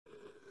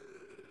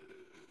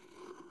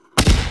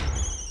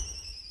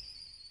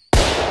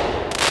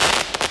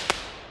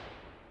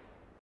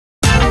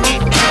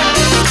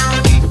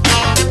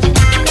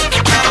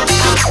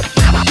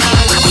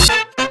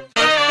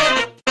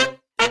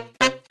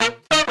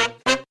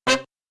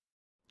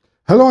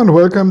Hello and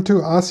welcome to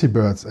RC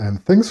Birds,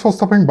 and thanks for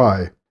stopping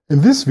by. In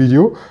this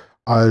video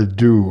I'll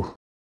do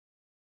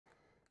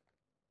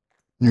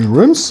new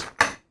rims,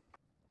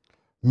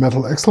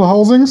 metal axle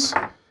housings,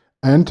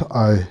 and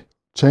I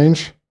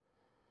change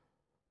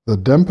the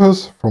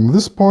dampers from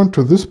this point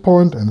to this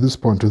point and this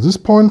point to this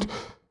point.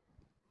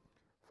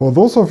 For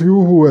those of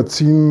you who had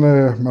seen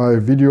my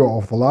video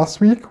of the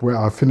last week where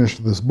I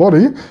finished this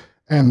body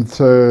and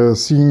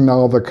seeing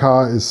now the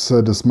car is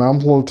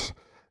dismantled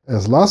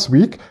as last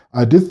week,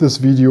 I did this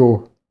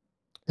video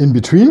in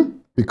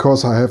between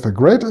because I have a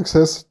great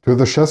access to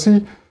the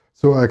chassis,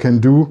 so I can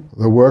do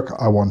the work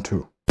I want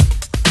to.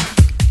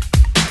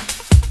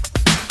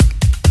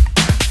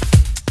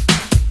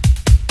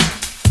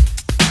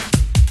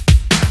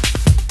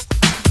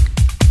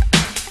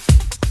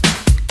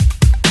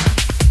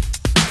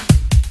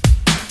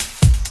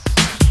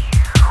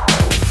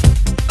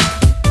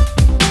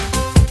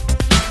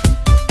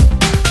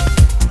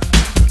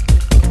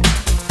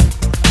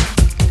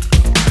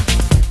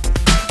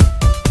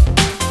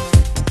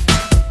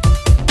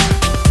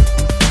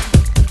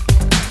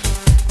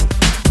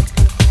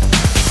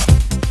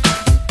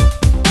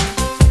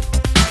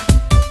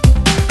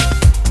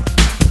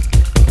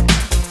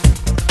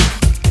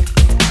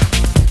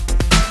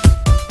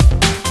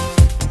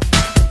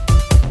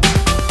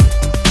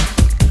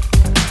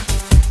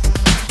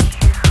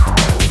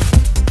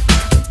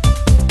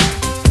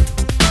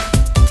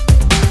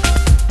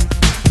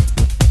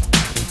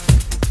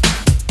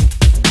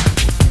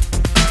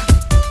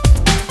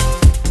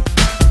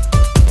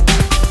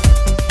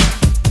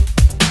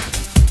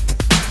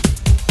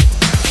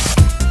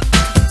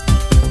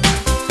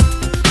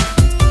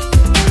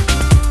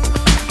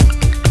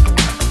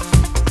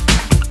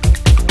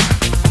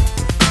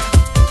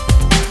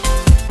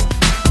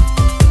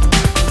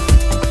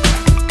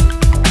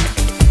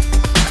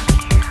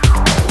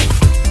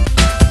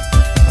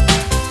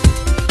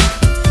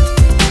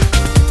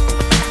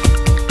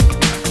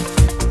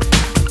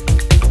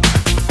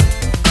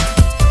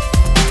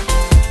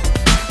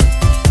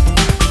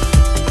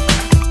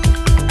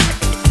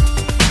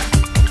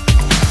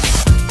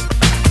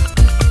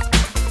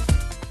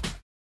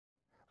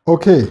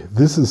 Okay,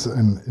 this is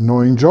an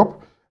annoying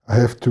job. I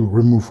have to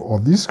remove all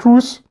these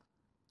screws,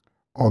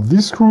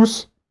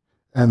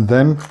 and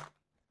then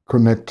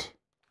connect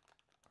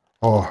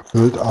or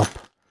build up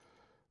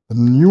the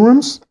new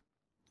rims.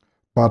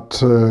 But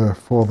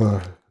for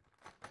the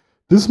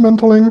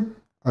dismantling,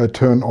 I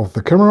turn off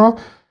the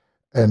camera,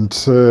 and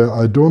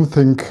I don't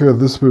think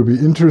this will be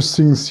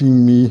interesting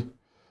seeing me,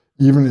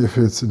 even if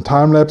it's in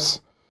time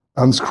lapse,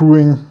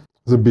 unscrewing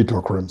the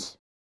beadlock rims.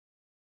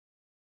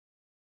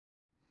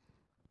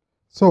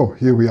 So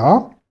here we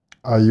are.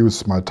 I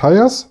use my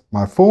tires,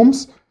 my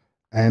foams,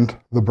 and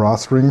the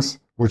brass rings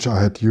which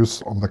I had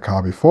used on the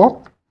car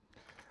before.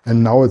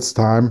 And now it's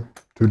time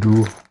to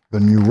do the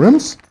new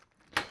rims.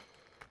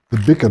 The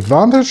big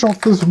advantage of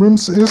these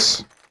rims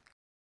is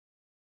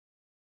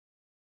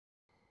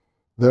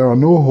there are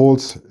no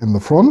holes in the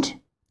front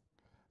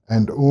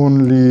and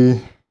only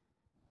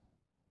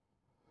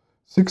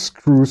 6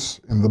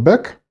 screws in the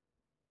back,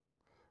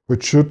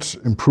 which should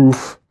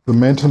improve the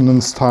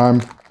maintenance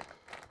time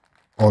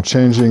or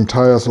changing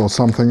tires or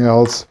something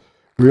else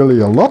really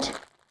a lot.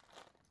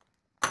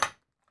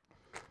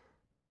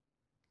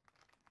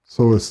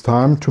 So it's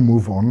time to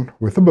move on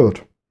with the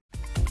build.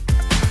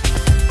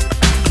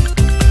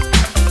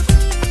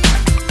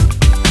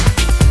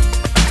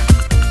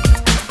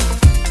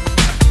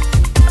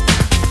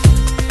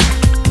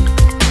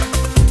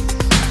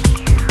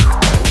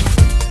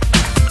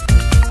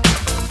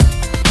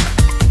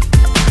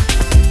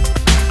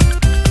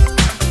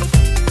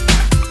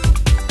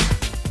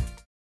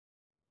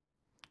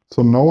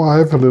 So now I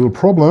have a little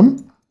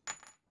problem.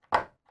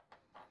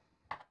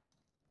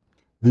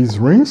 These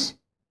rings,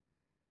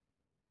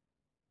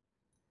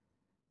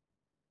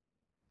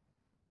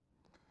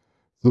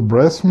 the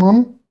brass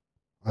one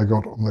I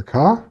got on the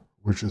car,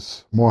 which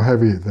is more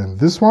heavy than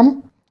this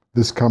one.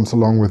 This comes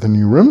along with the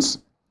new rims.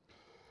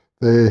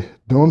 They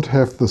don't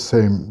have the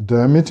same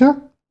diameter.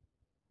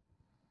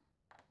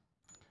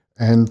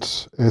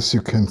 And as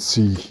you can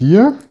see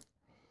here,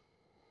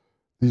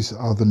 these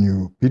are the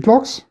new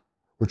beadlocks,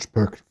 which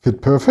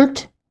fit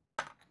perfect.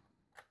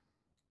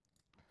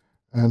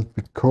 And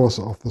because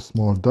of the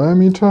small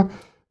diameter,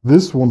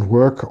 this won't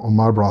work on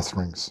my brass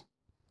rings.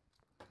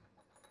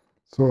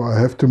 So I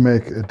have to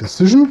make a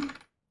decision.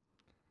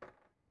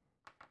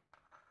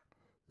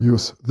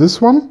 Use this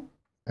one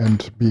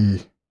and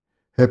be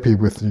happy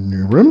with the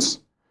new rims,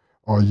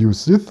 or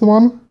use this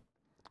one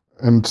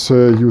and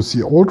use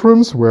the old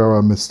rims where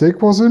a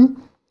mistake was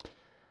in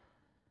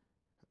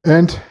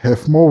and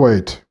have more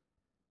weight.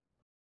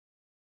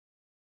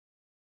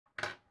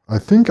 I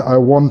think I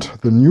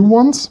want the new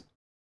ones.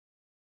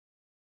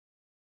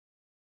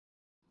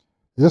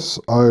 Yes,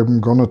 I'm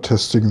gonna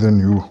testing the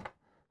new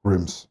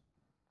rims.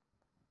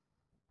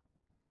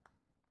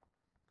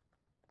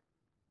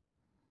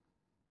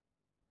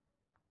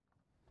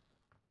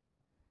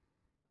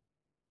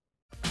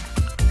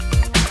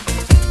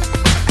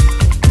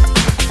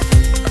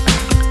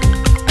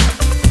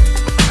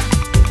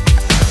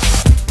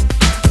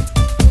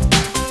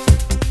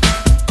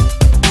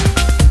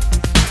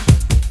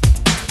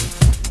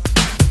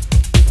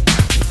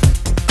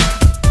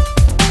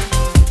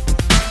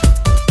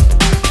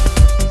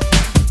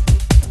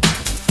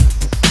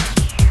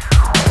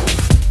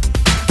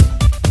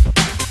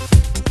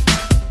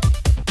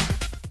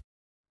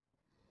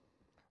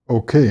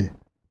 Okay.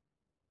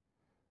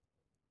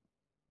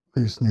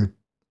 These new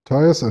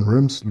tires and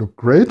rims look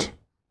great,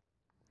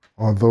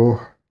 although,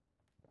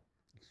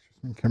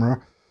 excuse me,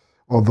 camera,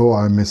 although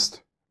I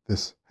missed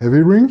this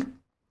heavy ring,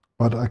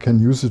 but I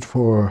can use it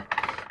for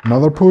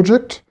another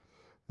project.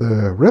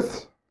 The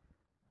width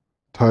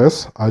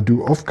tires I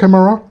do off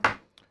camera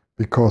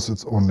because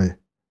it's only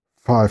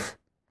 5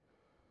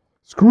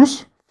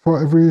 screws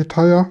for every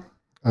tire,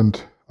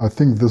 and I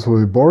think this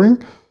will be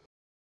boring.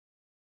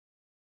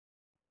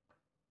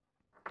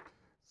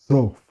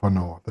 So for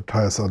now the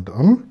tires are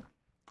done,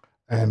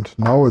 and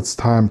now it's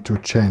time to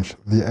change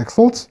the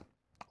axles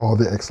or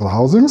the axle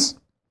housings.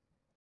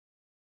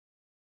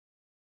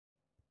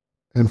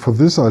 And for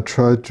this I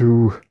try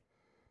to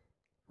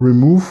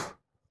remove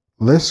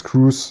less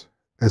screws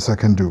as I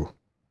can do.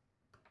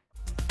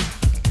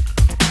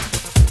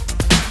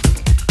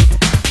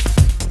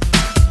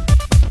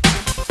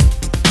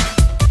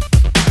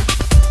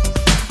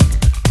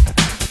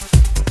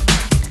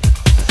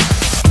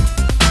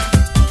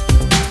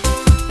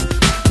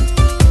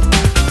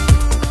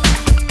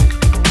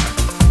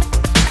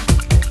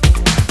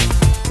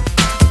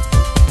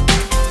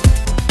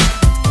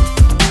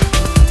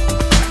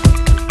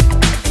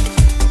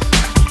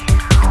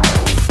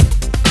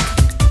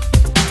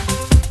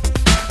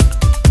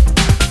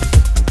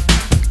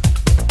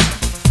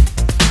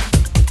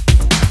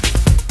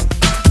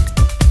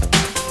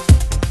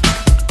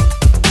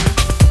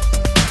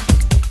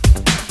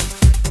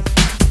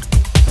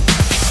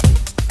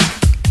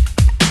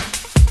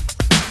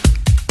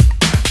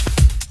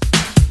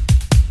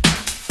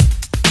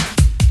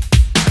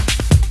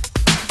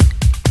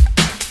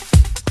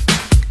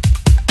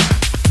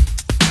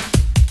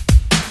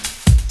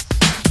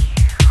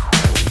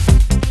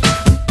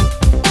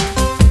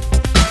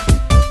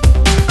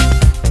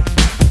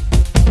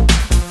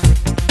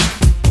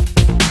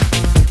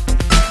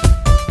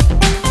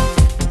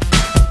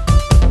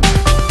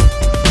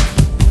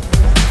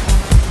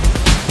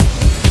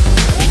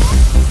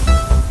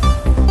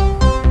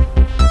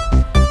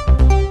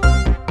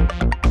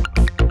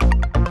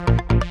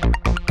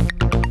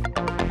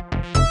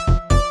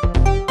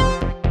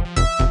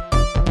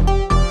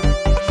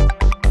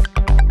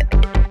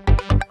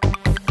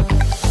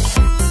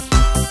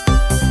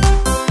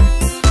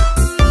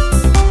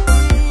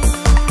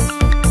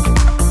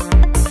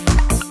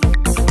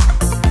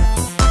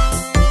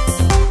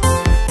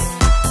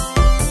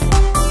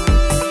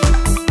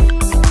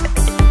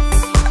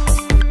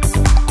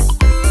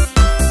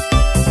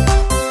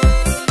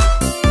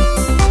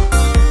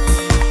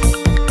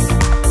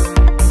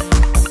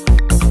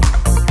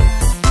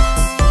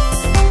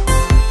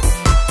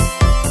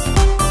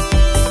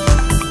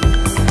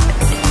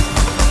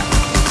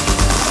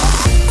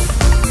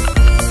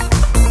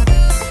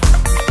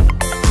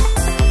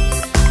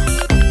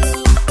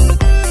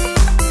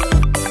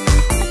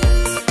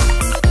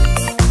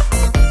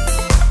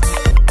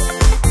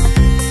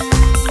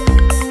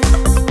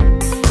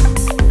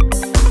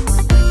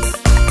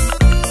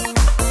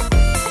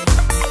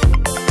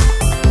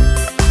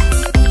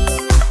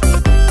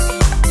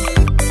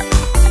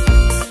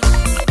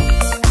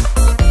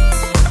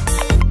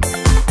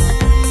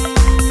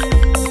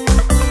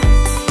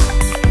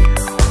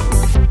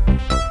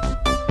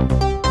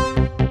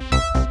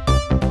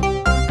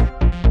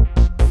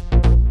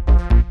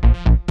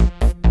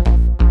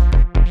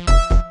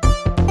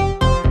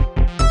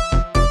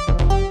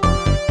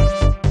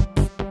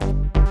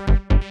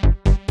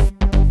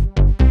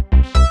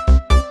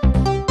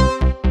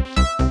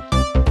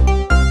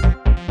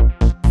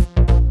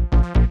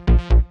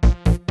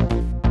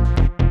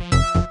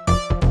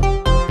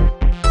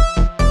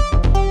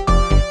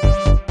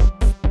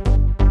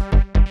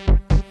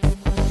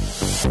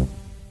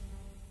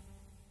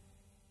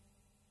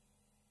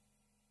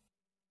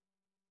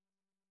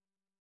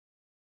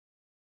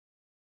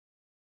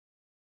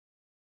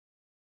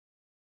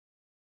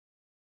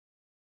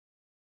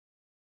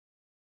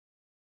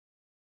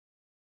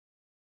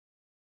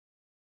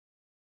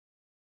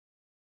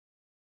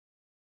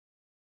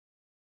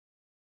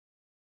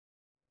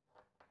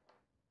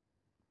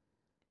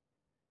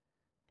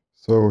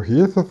 So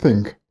here's the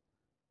thing.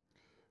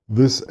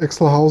 This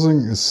axle housing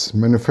is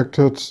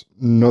manufactured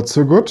not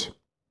so good.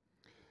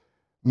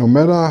 No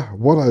matter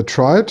what I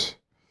tried,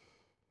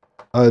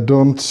 I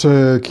don't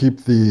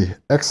keep the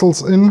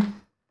axles in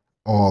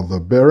or the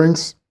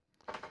bearings.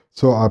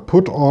 So I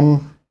put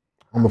on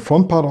the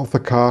front part of the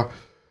car,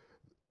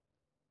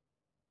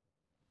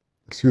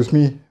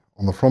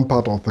 on the front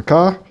part of the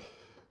car,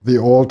 the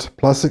old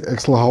plastic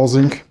axle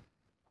housing,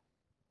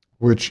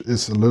 which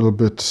is a little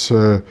bit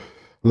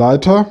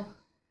lighter,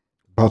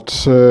 but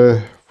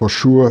for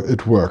sure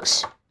it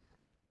works.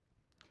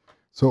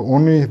 So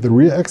only the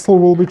rear axle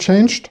will be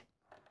changed,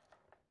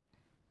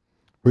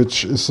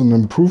 which is an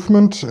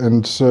improvement,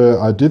 and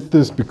I did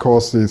this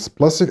because this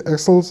plastic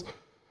axle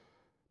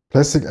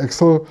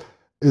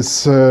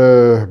is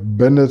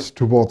bended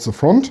towards the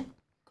front,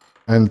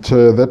 and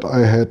that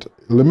I had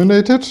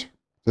eliminated.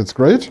 That's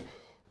great.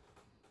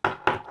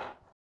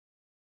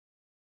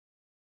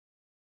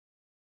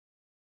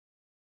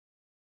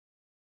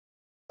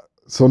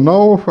 So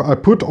now I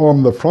put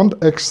on the front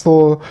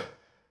axle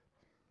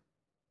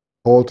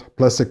old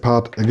plastic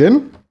part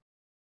again.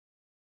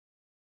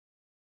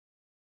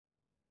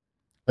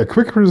 A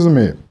quick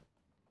resume.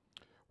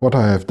 What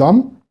I have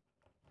done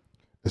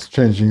is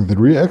changing the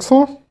rear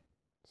axle.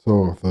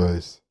 So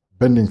this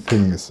bending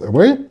thing is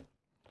away.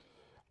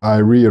 I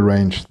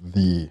rearranged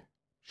the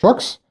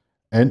shocks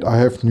and I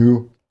have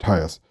new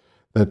tires.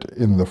 That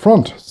in the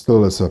front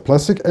still is a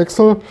plastic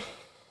axle.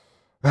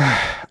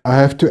 I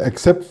have to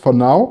accept for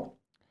now,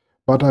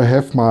 but I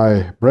have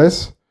my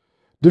brass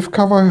diff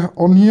cover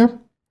on here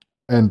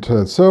and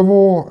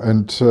servo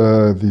and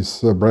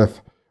these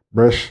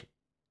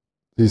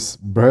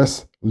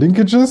brass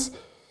linkages.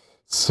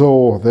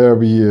 So there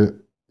will be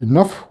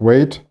enough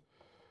weight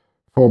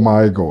for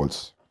my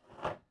goals.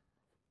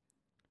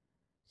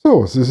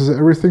 So this is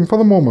everything for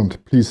the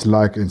moment. Please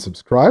like and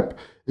subscribe.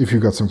 If you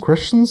got some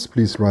questions,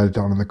 please write it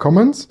down in the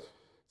comments.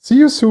 See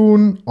you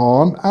soon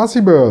on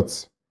RC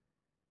Birds.